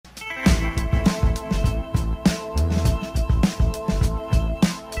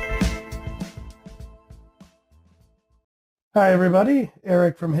Hi, everybody.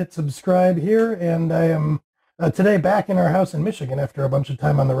 Eric from Hit Subscribe here, and I am today back in our house in Michigan after a bunch of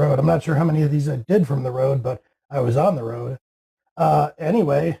time on the road. I'm not sure how many of these I did from the road, but I was on the road.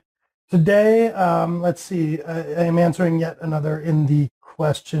 Anyway, today, let's see, I am answering yet another in the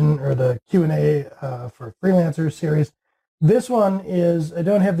question or the Q&A for Freelancers series. This one is, I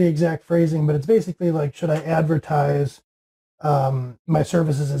don't have the exact phrasing, but it's basically like, should I advertise my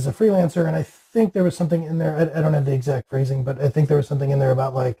services as a freelancer? And I think there was something in there. I don't have the exact phrasing, but I think there was something in there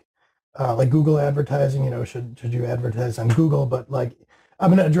about like Google advertising. Should you advertise on Google? But like,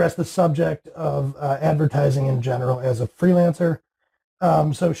 I'm going to address the subject of advertising in general as a freelancer.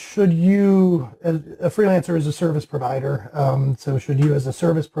 So should you, a freelancer is a service provider. So should you, as a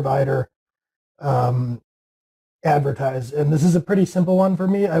service provider, um, advertise? And this is a pretty simple one for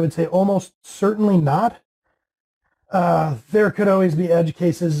me. I would say almost certainly not. There could always be edge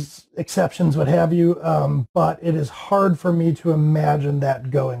cases, exceptions, what have you, but it is hard for me to imagine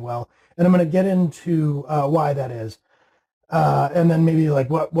that going well. And I'm going to get into why that is. And then maybe like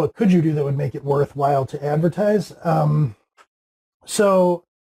what could you do that would make it worthwhile to advertise? So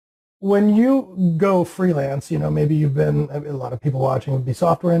when you go freelance, maybe you've been, a lot of people watching would be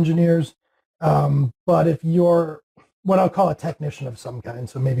software engineers. But if you're what I'll call a technician of some kind,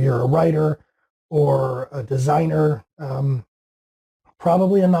 so maybe you're a writer or a designer,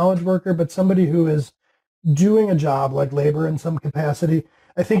 probably a knowledge worker, but somebody who is doing a job like labor in some capacity.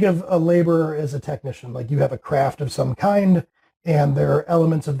 I think of a laborer as a technician, like you have a craft of some kind, and there are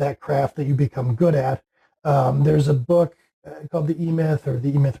elements of that craft that you become good at. There's a book called The E-Myth or The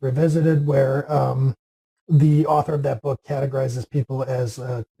E-Myth Revisited, where the author of that book categorizes people as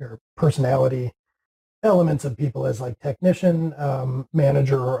or personality elements of people as like technician,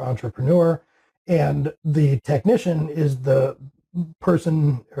 manager, or entrepreneur. And the technician is the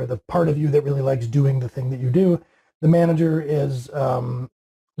person or the part of you that really likes doing the thing that you do. The manager is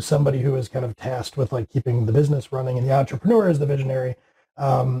somebody who is kind of tasked with like keeping the business running, and the entrepreneur is the visionary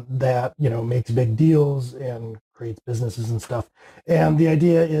that makes big deals and creates businesses and stuff. And the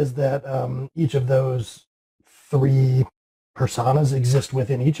idea is that each of those three personas exist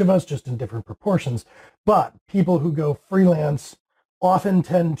within each of us, just in different proportions. But people who go freelance often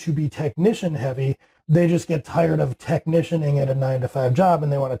tend to be technician heavy. They just get tired of technicianing at a 9-to-5 job,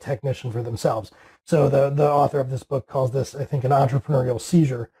 and they want a technician for themselves. So the author of this book calls this, I think, an entrepreneurial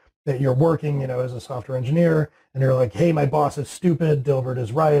seizure, that you're working, as a software engineer, and you're like, hey, my boss is stupid. Dilbert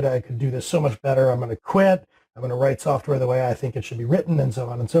is right. I could do this so much better. I'm going to quit. I'm going to write software the way I think it should be written, and so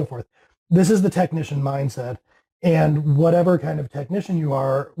on and so forth. This is the technician mindset. And whatever kind of technician you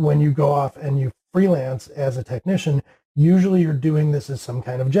are, when you go off and you freelance as a technician, usually you're doing this as some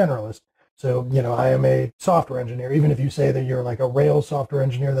kind of generalist. So, I am a software engineer. Even if you say that you're like a Rails software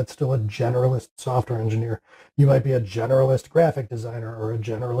engineer, that's still a generalist software engineer. You might be a generalist graphic designer or a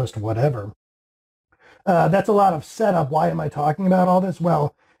generalist whatever. That's a lot of setup. Why am I talking about all this?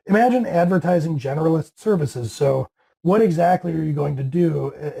 Well, imagine advertising generalist services. So what exactly are you going to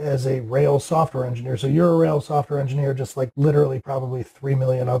do as a Rails software engineer? So you're a Rails software engineer, just like literally probably 3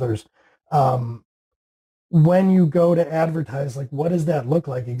 million others. When you go to advertise, like what does that look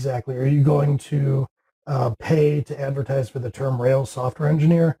like exactly? Are you going to pay to advertise for the term Rails software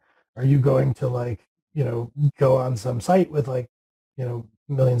engineer? Are you going to go on some site with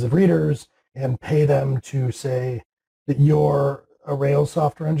millions of readers and pay them to say that you're a Rails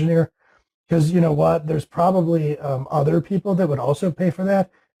software engineer? Because you know what, there's probably other people that would also pay for that,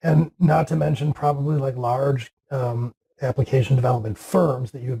 and not to mention probably like large application development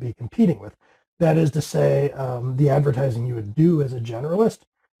firms that you would be competing with. That is to say, the advertising you would do as a generalist,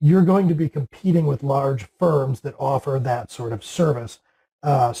 you're going to be competing with large firms that offer that sort of service.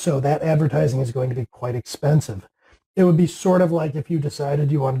 So that advertising is going to be quite expensive. It would be sort of like if you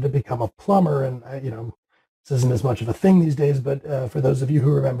decided you wanted to become a plumber, and this isn't as much of a thing these days, but for those of you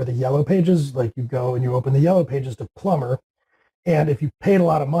who remember the Yellow Pages, like you go and you open the Yellow Pages to plumber, and if you paid a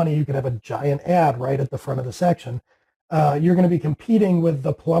lot of money, you could have a giant ad right at the front of the section. You're going to be competing with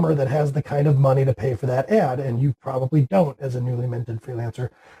the plumber that has the kind of money to pay for that ad, and you probably don't as a newly minted freelancer.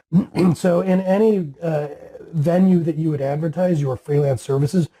 So in any venue that you would advertise your freelance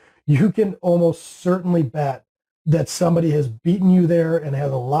services, you can almost certainly bet that somebody has beaten you there and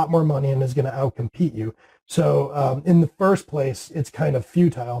has a lot more money and is going to outcompete you. So in the first place, it's kind of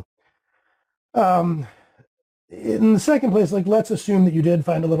futile. Um, in the second place, like let's assume that you did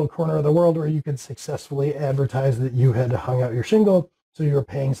find a little corner of the world where you could successfully advertise that you had hung out your shingle, so you were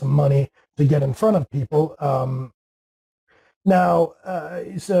paying some money to get in front of people.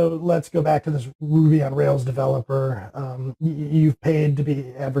 So let's go back to this Ruby on Rails developer. You've paid to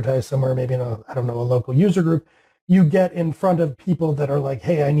be advertised somewhere, maybe in a local user group. you get in front of people that are like,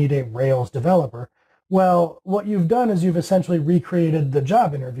 hey, I need a Rails developer. Well, what you've done is you've essentially recreated the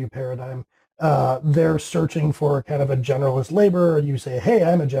job interview paradigm. They're searching for kind of a generalist laborer. You say, hey,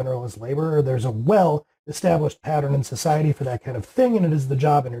 I'm a generalist laborer. There's a well-established pattern in society for that kind of thing, and it is the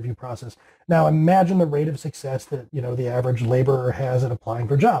job interview process. Now, imagine the rate of success that the average laborer has at applying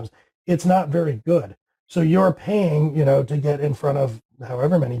for jobs. It's not very good. So you're paying, to get in front of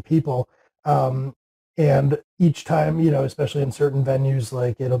however many people. And each time, especially in certain venues,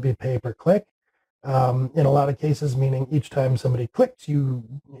 like it'll be pay per click. In a lot of cases, meaning each time somebody clicks, you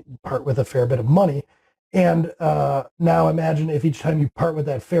part with a fair bit of money. And now imagine if each time you part with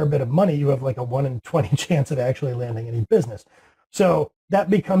that fair bit of money, you have like a 1 in 20 chance of actually landing any business. So that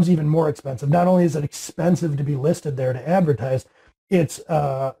becomes even more expensive. Not only is it expensive to be listed there to advertise, it's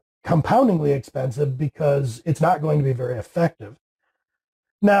compoundingly expensive because it's not going to be very effective.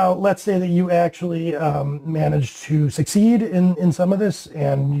 Now, let's say that you actually manage to succeed in some of this,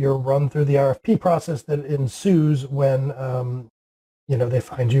 and you're run through the RFP process that ensues when they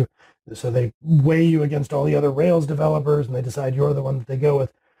find you. So they weigh you against all the other Rails developers, and they decide you're the one that they go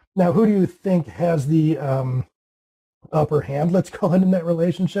with. Now, who do you think has the upper hand, let's call it, in that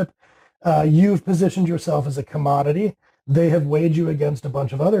relationship? You've positioned yourself as a commodity. They have weighed you against a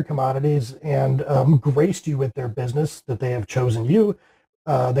bunch of other commodities and graced you with their business that they have chosen you.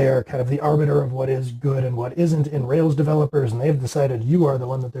 They are kind of the arbiter of what is good and what isn't in Rails developers, and they've decided you are the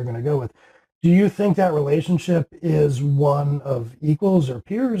one that they're going to go with. Do you think that relationship is one of equals or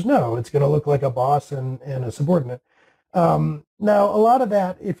peers? No, it's going to look like a boss and a subordinate. Now, a lot of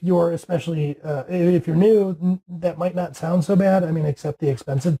that, if you're especially, if you're new, that might not sound so bad. I mean, except the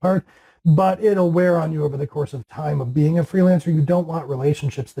expensive part, but it'll wear on you over the course of time of being a freelancer. You don't want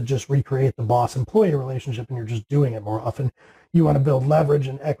relationships that just recreate the boss-employee relationship and you're just doing it more often. You want to build leverage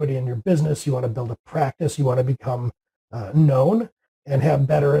and equity in your business. You want to build a practice. You want to become known and have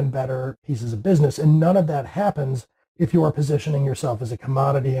better and better pieces of business. And none of that happens if you are positioning yourself as a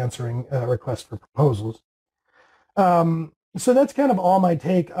commodity answering requests for proposals. So that's kind of all my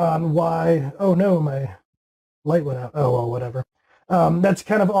take on why, oh no, my light went out. Oh, well, whatever. That's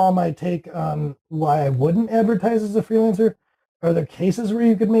kind of all my take on why I wouldn't advertise as a freelancer. Are there cases where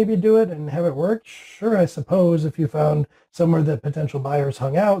you could maybe do it and have it work? Sure, I suppose if you found somewhere that potential buyers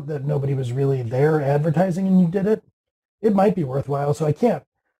hung out, that nobody was really there advertising and you did it, it might be worthwhile. So I can't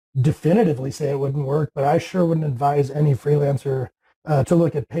definitively say it wouldn't work, but I sure wouldn't advise any freelancer to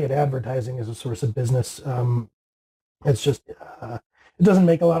look at paid advertising as a source of business. It's just, it doesn't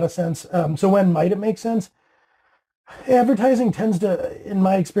make a lot of sense. So when might it make sense? Advertising tends to, in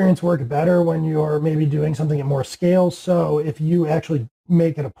my experience, work better when you're maybe doing something at more scale. So if you actually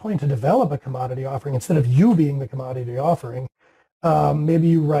make it a point to develop a commodity offering instead of you being the commodity offering, maybe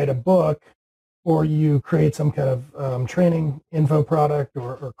you write a book or you create some kind of training info product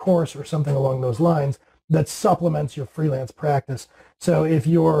or course or something along those lines that supplements your freelance practice. So if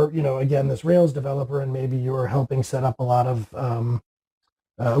you're, again, this Rails developer and maybe you're helping set up a lot of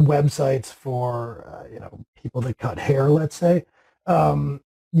websites for people that cut hair, let's say,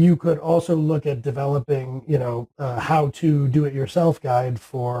 you could also look at developing how to do it yourself guide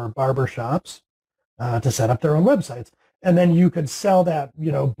for barbershops to set up their own websites, and then you could sell that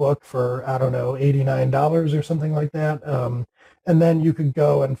book for, I don't know, $89 or something like that, and then you could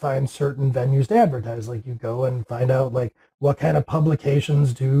go and find certain venues to advertise. Like you go and find out like what kind of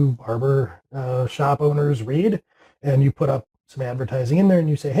publications do barber shop owners read, and you put up some advertising in there and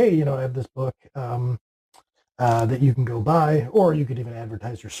you say, hey, I have this book that you can go buy, or you could even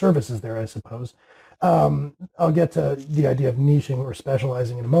advertise your services there, I suppose. I'll get to the idea of niching or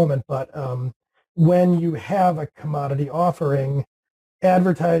specializing in a moment, but when you have a commodity offering,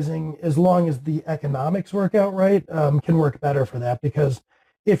 advertising, as long as the economics work out right, can work better for that, because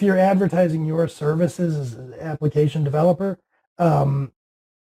if you're advertising your services as an application developer,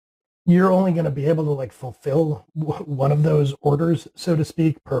 you're only going to be able to like fulfill one of those orders, so to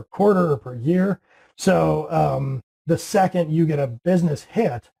speak, per quarter or per year. So the second you get a business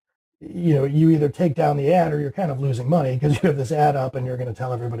hit, you either take down the ad or you're kind of losing money because you have this ad up and you're going to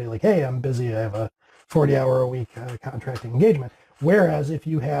tell everybody like, hey, I'm busy. I have a 40-hour-a-week contracting engagement. Whereas if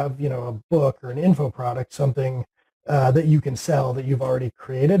you have, a book or an info product, something that you can sell that you've already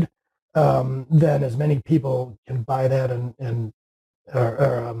created, then as many people can buy that and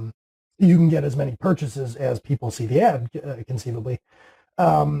you can get as many purchases as people see the ad, conceivably.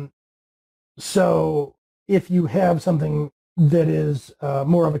 So if you have something that is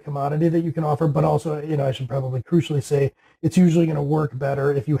more of a commodity that you can offer, but also, I should probably crucially say, it's usually going to work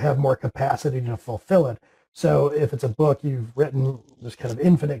better if you have more capacity to fulfill it. So if it's a book you've written, there's kind of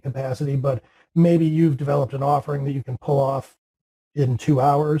infinite capacity, but maybe you've developed an offering that you can pull off in 2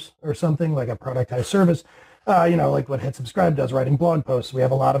 hours or something, like a productized service. Like what Hit Subscribe does, writing blog posts. We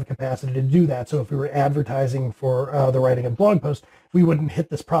have a lot of capacity to do that. So if we were advertising for the writing of blog posts, we wouldn't hit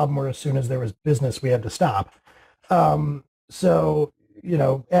this problem where as soon as there was business, we had to stop. So,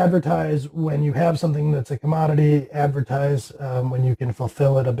 advertise when you have something that's a commodity, advertise when you can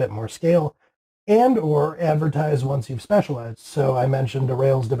fulfill it a bit more scale, and or advertise once you've specialized. So I mentioned a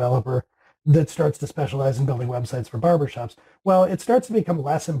Rails developer that starts to specialize in building websites for barbershops. Well, it starts to become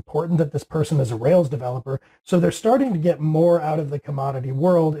less important that this person is a Rails developer. So they're starting to get more out of the commodity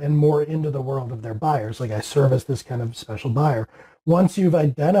world and more into the world of their buyers. Like, I service this kind of special buyer. Once you've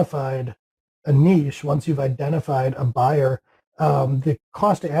identified a niche, once you've identified a buyer, the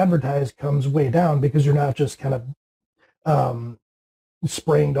cost to advertise comes way down because you're not just kind of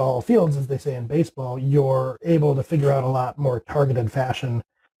spraying to all fields, as they say in baseball. You're able to figure out a lot more targeted fashion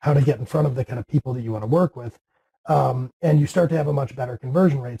how to get in front of the kind of people that you want to work with. And you start to have a much better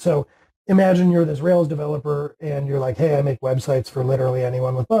conversion rate. So imagine you're this Rails developer and you're like, hey, I make websites for literally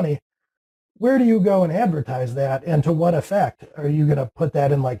anyone with money. Where do you go and advertise that? And to what effect? Are you going to put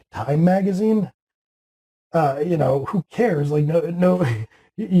that in like Time magazine? Who cares? Like, no,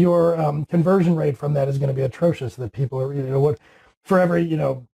 your conversion rate from that is going to be atrocious. That people are, for every,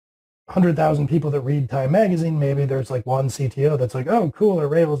 100,000 people that read Time magazine, maybe there's like one CTO that's like, oh, cool, a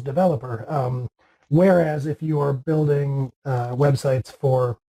Rails developer. Whereas if you are building websites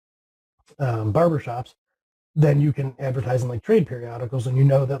for barbershops, then you can advertise in like trade periodicals,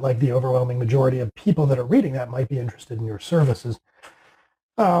 and that like the overwhelming majority of people that are reading that might be interested in your services.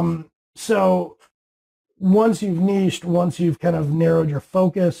 So once you've niched, once you've kind of narrowed your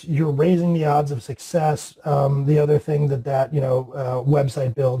focus, you're raising the odds of success. The other thing that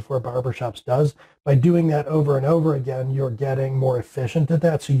website build for barbershops does, by doing that over and over again, you're getting more efficient at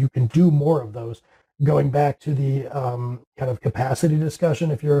that, so you can do more of those. Going back to the kind of capacity discussion,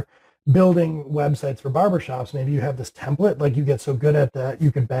 if you're building websites for barbershops, maybe you have this template, like you get so good at that,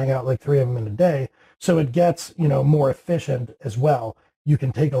 you can bang out like 3 of them in a day. So it gets, more efficient as well. You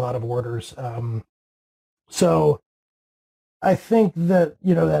can take a lot of orders. So I think that,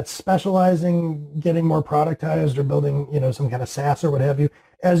 that specializing, getting more productized, or building, some kind of SaaS or what have you,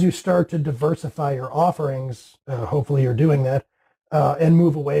 as you start to diversify your offerings, hopefully you're doing that, and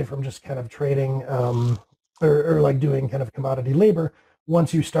move away from just kind of trading or like doing kind of commodity labor.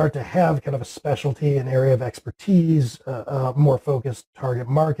 Once you start to have kind of a specialty, an area of expertise, a more focused target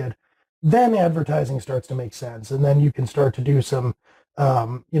market, then advertising starts to make sense. And then you can start to do some,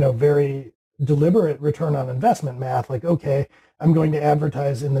 very deliberate return on investment math, like, okay, I'm going to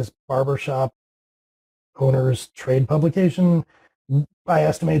advertise in this barbershop owner's trade publication. I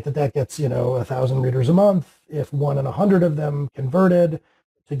estimate that gets 1,000 readers a month. If 1 in 100 of them converted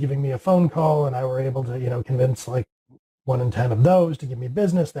to giving me a phone call, and I were able to convince like 1 in 10 of those to give me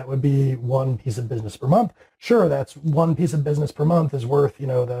business, that would be 1 piece of business per month. Sure, that's 1 piece of business per month is worth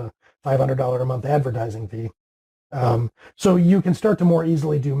the $500 a month advertising fee. So you can start to more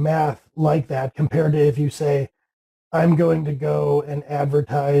easily do math like that, compared to if you say, I'm going to go and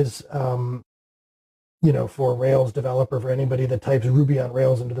advertise, for Rails developer, for anybody that types Ruby on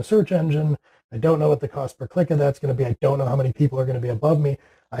Rails into the search engine. I don't know what the cost per click of that's going to be. I don't know how many people are going to be above me.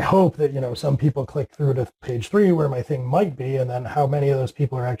 I hope that, some people click through to page 3 where my thing might be, and then how many of those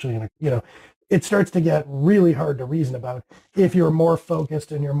people are actually going to, it starts to get really hard to reason about. If you're more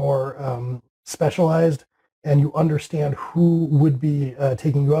focused and you're more specialized, and you understand who would be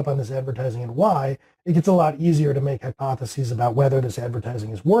taking you up on this advertising and why, it gets a lot easier to make hypotheses about whether this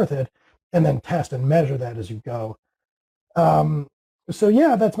advertising is worth it, and then test and measure that as you go. So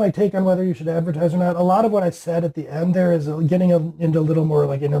yeah, that's my take on whether you should advertise or not. A lot of what I said at the end there is getting into a little more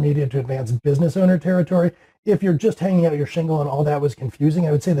like intermediate to advanced business owner territory. If you're just hanging out your shingle and all that was confusing,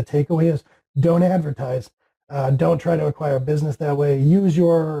 I would say the takeaway is don't advertise. Don't try to acquire business that way. Use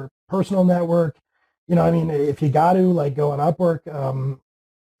your personal network. If you got to, like, go on Upwork.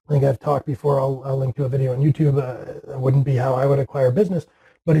 I think I've talked before, I'll link to a video on YouTube. That wouldn't be how I would acquire business.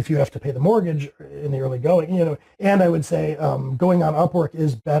 But if you have to pay the mortgage in the early going, and I would say going on Upwork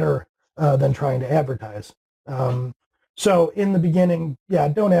is better than trying to advertise. So in the beginning, yeah,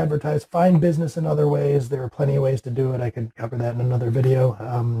 don't advertise. Find business in other ways. There are plenty of ways to do it. I could cover that in another video.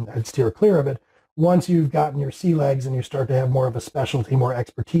 I'd steer clear of it. Once you've gotten your sea legs and you start to have more of a specialty, more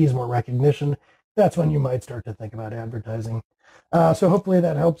expertise, more recognition, that's when you might start to think about advertising. So hopefully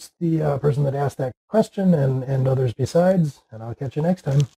that helps the person that asked that question and others besides, and I'll catch you next time.